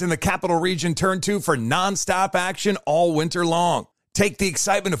sports fans in the capital region turn to for nonstop action all winter long. Take the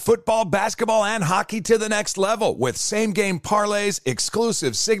excitement of football, basketball, and hockey to the next level with same-game parlays,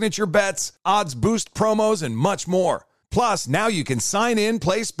 exclusive signature bets, odds boost promos, and much more. Plus, now you can sign in,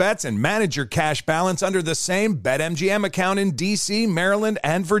 place bets, and manage your cash balance under the same BetMGM account in D.C., Maryland,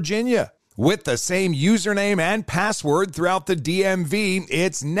 and Virginia. With the same username and password throughout the DMV,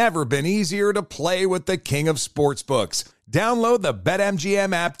 it's never been easier to play with the king of sportsbooks. Download the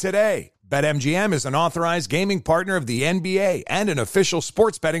BetMGM app today. BetMGM is an authorized gaming partner of the NBA and an official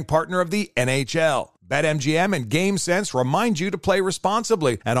sports betting partner of the NHL. BetMGM and GameSense remind you to play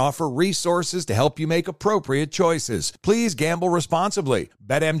responsibly and offer resources to help you make appropriate choices. Please gamble responsibly.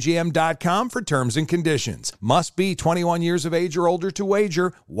 BetMGM.com for terms and conditions. Must be 21 years of age or older to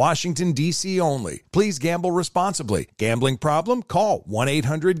wager. Washington, D.C. only. Please gamble responsibly. Gambling problem? Call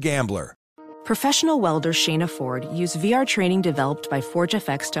 1-800-GAMBLER. Professional welder Shayna Ford used VR training developed by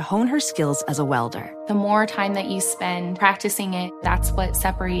ForgeFX to hone her skills as a welder. The more time that you spend practicing it, that's what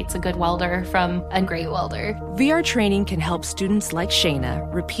separates a good welder from a great welder. VR training can help students like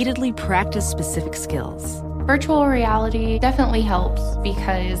Shayna repeatedly practice specific skills. Virtual reality definitely helps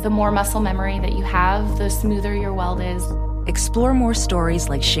because the more muscle memory that you have, the smoother your weld is. Explore more stories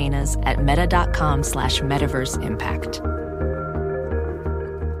like Shayna's at meta.com/metaverseimpact.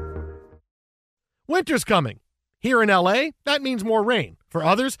 Winter's coming. Here in LA, that means more rain. For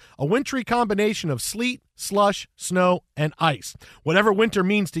others, a wintry combination of sleet, slush, snow, and ice. Whatever winter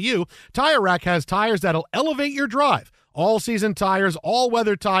means to you, Tire Rack has tires that'll elevate your drive. All-season tires,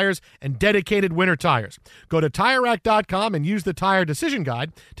 all-weather tires, and dedicated winter tires. Go to TireRack.com and use the Tire Decision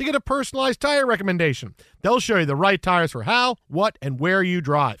Guide to get a personalized tire recommendation. They'll show you the right tires for how, what, and where you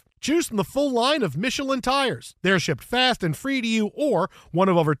drive. Choose from the full line of Michelin tires. They're shipped fast and free to you or one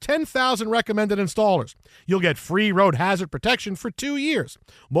of over 10,000 recommended installers. You'll get free road hazard protection for 2 years.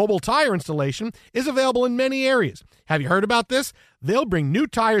 Mobile tire installation is available in many areas. Have you heard about this? They'll bring new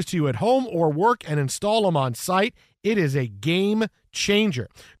tires to you at home or work and install them on site. It is a game changer.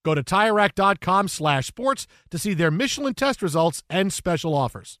 Go to TireRack.com/sports to see their Michelin test results and special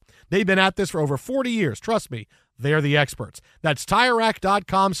offers. They've been at this for over 40 years. Trust me, they're the experts. That's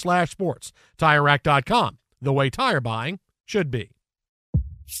TireRack.com/sports. TireRack.com, the way tire buying should be.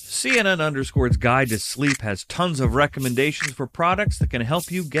 CNN_'s Guide to Sleep has tons of recommendations for products that can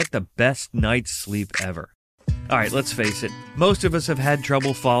help you get the best night's sleep ever. All right, let's face it, most of us have had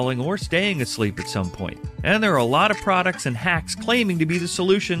trouble falling or staying asleep at some point, and there are a lot of products and hacks claiming to be the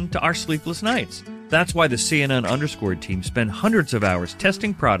solution to our sleepless nights. That's why the CNN_ team spend hundreds of hours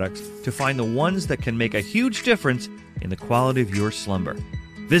testing products to find the ones that can make a huge difference in the quality of your slumber.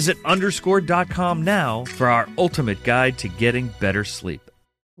 Visit underscore.com now for our ultimate guide to getting better sleep.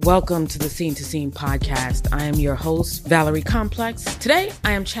 Welcome to the Scene to Scene podcast. I am your host, Valerie Complex. Today,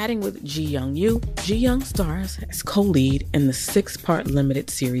 I am chatting with Ji Young Yu. Ji Young stars as co-lead in the 6-part limited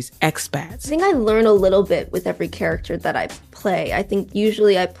series Expats. I think I learn a little bit with every character that I play. I think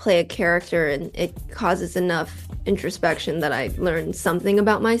usually I play a character and it causes enough introspection that I learn something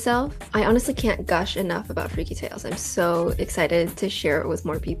about myself. I honestly can't gush enough about Freaky Tales. I'm so excited to share it with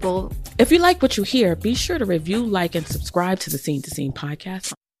more people. If you like what you hear, be sure to review, like, and subscribe to the Scene to Scene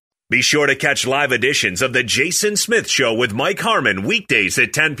podcast. Be sure to catch live editions of The Jason Smith Show with Mike Harmon weekdays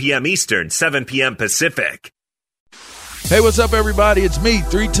at 10 p.m. Eastern, 7 p.m. Pacific. Hey, what's up, everybody? It's me,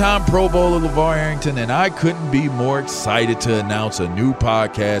 3-time Pro Bowler LeVar Arrington, and I couldn't be more excited to announce a new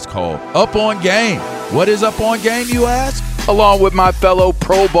podcast called Up On Game. What is Up On Game, you ask? Along with my fellow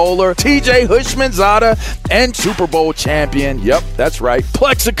Pro Bowler, TJ Hushmanzada, and Super Bowl champion, yep, that's right,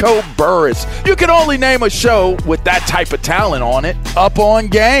 Plexico Burris. You can only name a show with that type of talent on it. Up On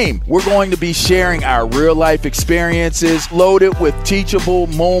Game. We're going to be sharing our real-life experiences loaded with teachable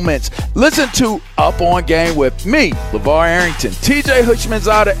moments. Listen to Up On Game with me, LeVar Arrington, TJ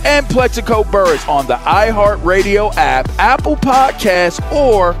Hushmanzada, and Plexico Burris on the iHeartRadio app, Apple Podcasts,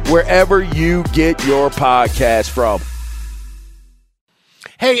 or wherever you get your podcasts from.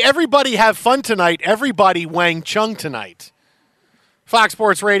 Hey, everybody have fun tonight. Everybody Wang Chung tonight. Fox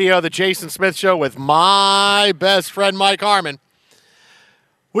Sports Radio, The Jason Smith Show with my best friend, Mike Harmon.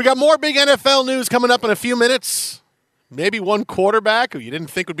 We got more big NFL news coming up in a few minutes. Maybe one quarterback who you didn't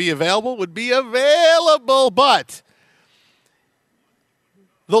think would be available, but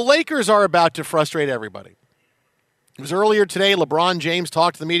the Lakers are about to frustrate everybody. It was earlier today, LeBron James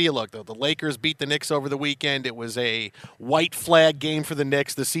talked to the media. Look, the Lakers beat the Knicks over the weekend. It was a white flag game for the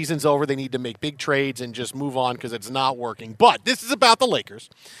Knicks. The season's over. They need to make big trades and just move on because it's not working. But this is about the Lakers.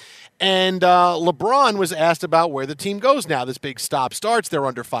 And LeBron was asked about where the team goes now. This big stop starts. They're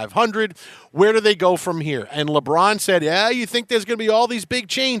under 500. Where do they go from here? And LeBron said, yeah, you think there's going to be all these big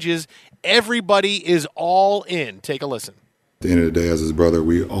changes. Everybody is all in. Take a listen. At the end of the day, as his brother,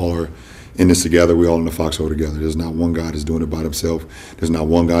 we all are in this together. We all in the foxhole together. There's not one guy that's doing it by himself. There's not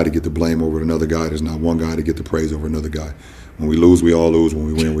one guy to get the blame over another guy. There's not one guy to get the praise over another guy. When we lose, we all lose. When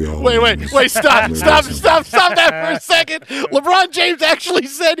we win, we all win. Wait, stop that for a second. LeBron James actually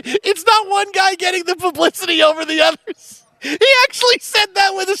said it's not one guy getting the publicity over the others. He actually said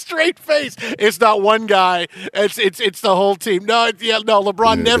that with a straight face. It's not one guy. It's the whole team.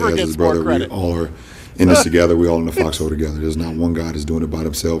 LeBron never gets more credit. We all are in this together. We all in the foxhole together. There's not one guy that's doing it by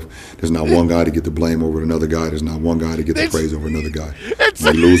himself. There's not one guy to get the blame over another guy. There's not one guy to get the praise over another guy.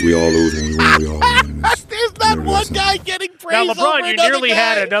 When we lose, we all lose. When we win, we all win. There's not one guy getting praise now, LeBron, over you another nearly guy.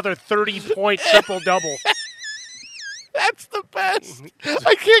 had another 30-point triple-double. That's the best.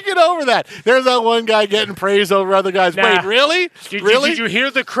 I can't get over that. There's that one guy getting praise over other guys. Nah. Wait, really? Did you hear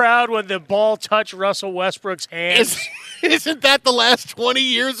the crowd when the ball touched Russell Westbrook's hands? Isn't that the last 20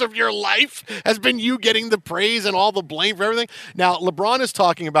 years of your life has been you getting the praise and all the blame for everything? Now, LeBron is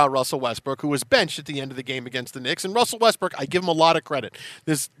talking about Russell Westbrook, who was benched at the end of the game against the Knicks. And Russell Westbrook, I give him a lot of credit.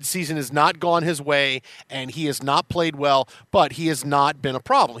 This season has not gone his way, and he has not played well, but he has not been a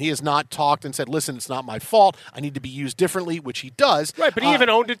problem. He has not talked and said, listen, it's not my fault. I need to be used differently, which he does. Right, but he even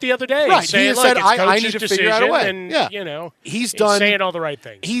owned it the other day. Right, saying, he said, it's I need to figure out a way. And, he's done saying all the right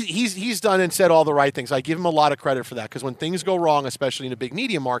things. He's done and said all the right things. I give him a lot of credit for that, because when things go wrong, especially in a big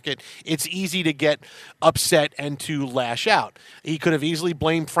media market, it's easy to get upset and to lash out. He could have easily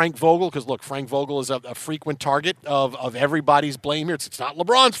blamed Frank Vogel, because, look, Frank Vogel is a frequent target of everybody's blame here. It's not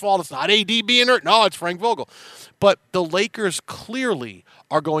LeBron's fault. It's not AD being hurt. No, it's Frank Vogel. But the Lakers clearly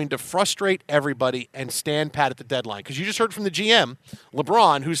are going to frustrate everybody and stand pat at the deadline. Because you just heard from the GM,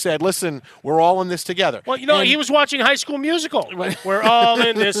 LeBron, who said, listen, we're all in this together. Well, he was watching High School Musical. We're all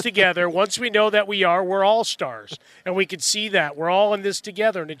in this together. Once we know that we're all stars. And we can see that. We're all in this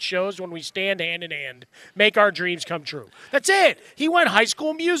together. And it shows when we stand hand in hand, make our dreams come true. That's it. He went High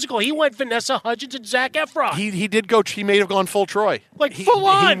School Musical. He went Vanessa Hudgens and Zac Efron. He did go, he may have gone full Troy. Full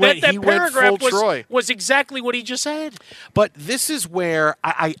on. That paragraph Troy. was exactly what he just said. But this is where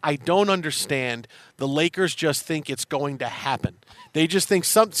I don't understand. The Lakers just think it's going to happen. They just think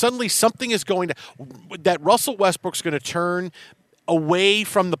suddenly something is going to – that Russell Westbrook's going to turn away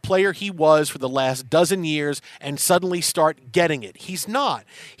from the player he was for the last dozen years and suddenly start getting it. He's not.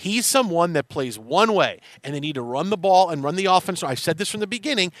 He's someone that plays one way, and they need to run the ball and run the offense. I said this from the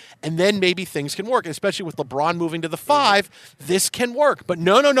beginning, and then maybe things can work, especially with LeBron moving to the 5. This can work. But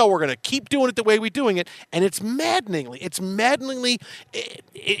no, we're going to keep doing it the way we're doing it, and it's maddeningly. It's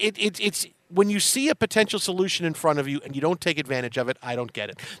when you see a potential solution in front of you and you don't take advantage of it, I don't get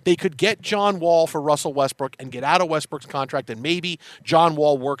it. They could get John Wall for Russell Westbrook and get out of Westbrook's contract, and maybe John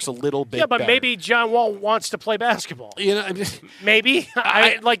Wall works a little bit better. Maybe John Wall wants to play basketball. Maybe.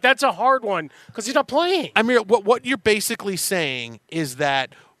 That's a hard one because he's not playing. I mean, what you're basically saying is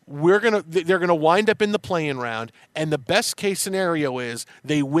that they're gonna wind up in the play-in round, and the best case scenario is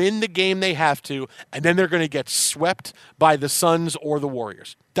they win the game they have to, and then they're going to get swept by the Suns or the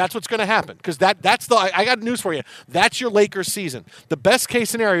Warriors. That's what's going to happen, because I got news for you. That's your Lakers season. The best case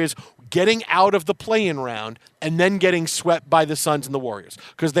scenario is getting out of the play-in round and then getting swept by the Suns and the Warriors,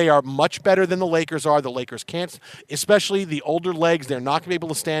 because they are much better than the Lakers are. The Lakers can't, especially the older legs, they're not going to be able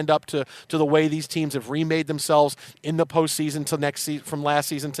to stand up to the way these teams have remade themselves in the postseason to next season, from last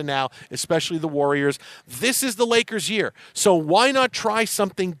season to now, especially the Warriors. This is the Lakers' year. So why not try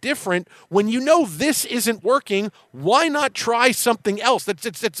something different when you know this isn't working? Why not try something else?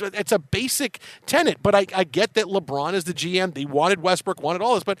 It's a basic tenet, but I get that LeBron is the GM. He wanted Westbrook, wanted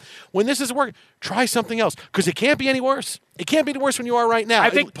all this, but when this isn't working, try something else, because it can't be any worse. It can't be any worse when you are right now.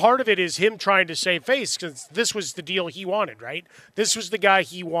 I think part of it is him trying to save face, because this was the deal he wanted, right? This was the guy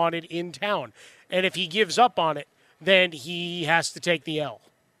he wanted in town. And if he gives up on it, then he has to take the L,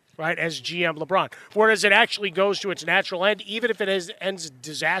 right, as GM LeBron. Whereas it actually goes to its natural end, even if it ends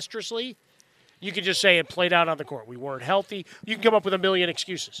disastrously, you can just say it played out on the court. We weren't healthy. You can come up with a million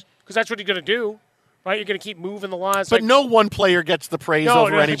excuses, because that's what you're going to do. Right, you're going to keep moving the lines. But no one player gets the praise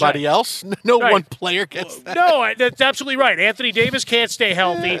over anybody else. No one player gets that. No, that's absolutely right. Anthony Davis can't stay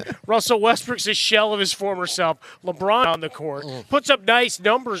healthy. Russell Westbrook's a shell of his former self. LeBron on the court puts up nice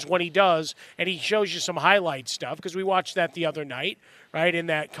numbers when he does, and he shows you some highlight stuff, because we watched that the other night, right, in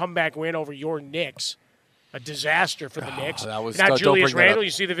that comeback win over your Knicks. A disaster for the Knicks. Not Julius Randle.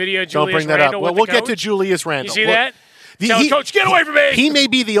 You see the video of Julius Randle with the coach? We'll get to Julius Randle. You see that? Tell coach, get away from me! He may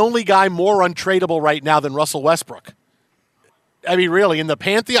be the only guy more untradeable right now than Russell Westbrook. I mean, really, in the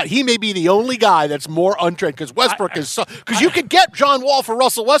pantheon, he may be the only guy that's more untradeable, because Westbrook is so. Because you could get John Wall for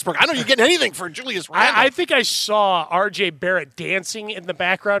Russell Westbrook. I don't know you're getting anything for Julius Randle. I think I saw R.J. Barrett dancing in the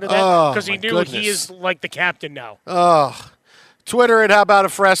background of that, because he knew he is like the captain now. Twitter at How About a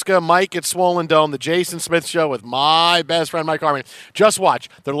Fresca, Mike at Swollen Dome, The Jason Smith Show with my best friend Mike Harmon. Just watch.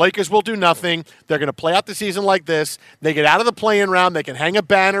 The Lakers will do nothing. They're going to play out the season like this. They get out of the play-in round. They can hang a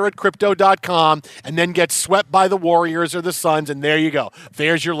banner at Crypto.com and then get swept by the Warriors or the Suns, and there you go.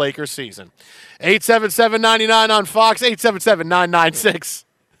 There's your Lakers season. 877-99 on Fox,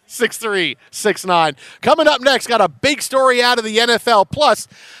 877-996-6369. Coming up next, got a big story out of the NFL. Plus,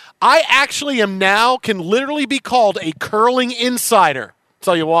 I actually can literally be called a curling insider.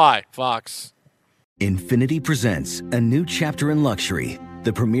 Tell you why, Fox. Infinity presents a new chapter in luxury,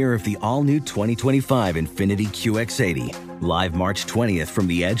 the premiere of the all-new 2025 Infinity QX80, live March 20th from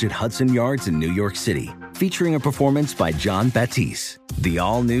the Edge at Hudson Yards in New York City, featuring a performance by John Batiste. The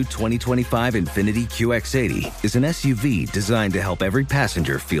all-new 2025 Infinity QX80 is an SUV designed to help every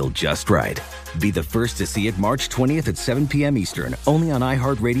passenger feel just right. Be the first to see it March 20th at 7 p.m. Eastern, only on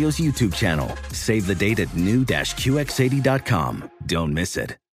iHeartRadio's YouTube channel. Save the date at new-QX80.com. Don't miss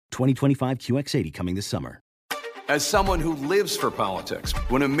it. 2025 QX80 coming this summer. As someone who lives for politics,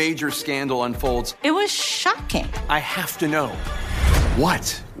 when a major scandal unfolds, it was shocking. I have to know,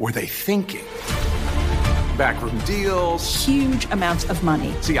 what were they thinking? Backroom deals. Huge amounts of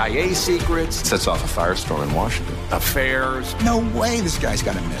money. CIA secrets. Sets off a firestorm in Washington. Affairs. No way this guy's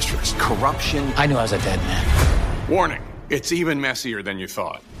got a mistress. Corruption. I knew I was a dead man. Warning, it's even messier than you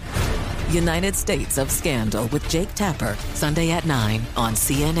thought. United States of Scandal with Jake Tapper, Sunday at 9 on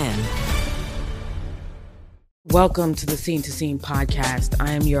CNN. Welcome to the Scene to Scene podcast.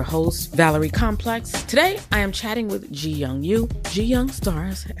 I am your host, Valerie Complex. Today, I am chatting with Ji Young Yu. Ji Young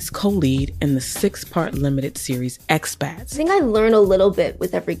stars as co-lead in the 6-part limited series Expats. I think I learn a little bit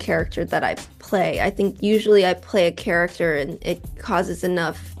with every character that I play. I think usually I play a character and it causes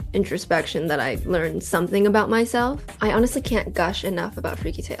enough introspection that I learn something about myself. I honestly can't gush enough about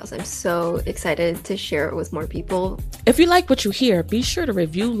Freaky Tales. I'm so excited to share it with more people. If you like what you hear, be sure to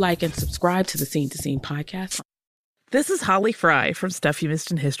review, like, and subscribe to the Scene to Scene podcast. This is Holly Fry from Stuff You Missed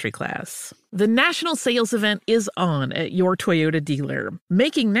in History Class. The national sales event is on at your Toyota dealer,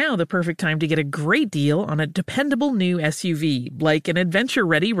 making now the perfect time to get a great deal on a dependable new SUV, like an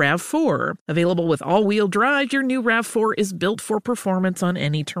adventure-ready RAV4. Available with all-wheel drive, your new RAV4 is built for performance on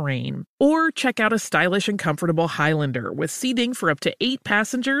any terrain. Or check out a stylish and comfortable Highlander with seating for up to 8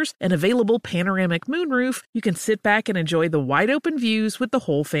 passengers and available panoramic moonroof. You can sit back and enjoy the wide-open views with the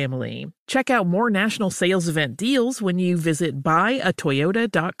whole family. Check out more national sales event deals when you visit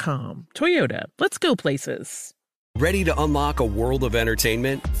buyatoyota.com. Toyota, let's go places. Ready to unlock a world of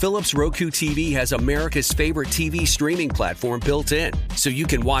entertainment? Philips Roku TV has America's favorite TV streaming platform built in, so you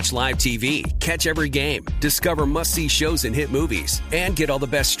can watch live TV, catch every game, discover must-see shows and hit movies, and get all the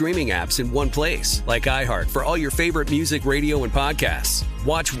best streaming apps in one place, like iHeart for all your favorite music, radio, and podcasts.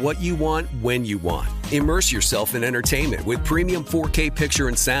 Watch what you want, when you want. Immerse yourself in entertainment with premium 4K picture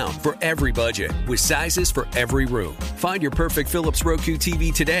and sound for every budget, with sizes for every room. Find your perfect Philips Roku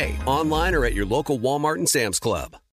TV today, online or at your local Walmart and Sam's Club.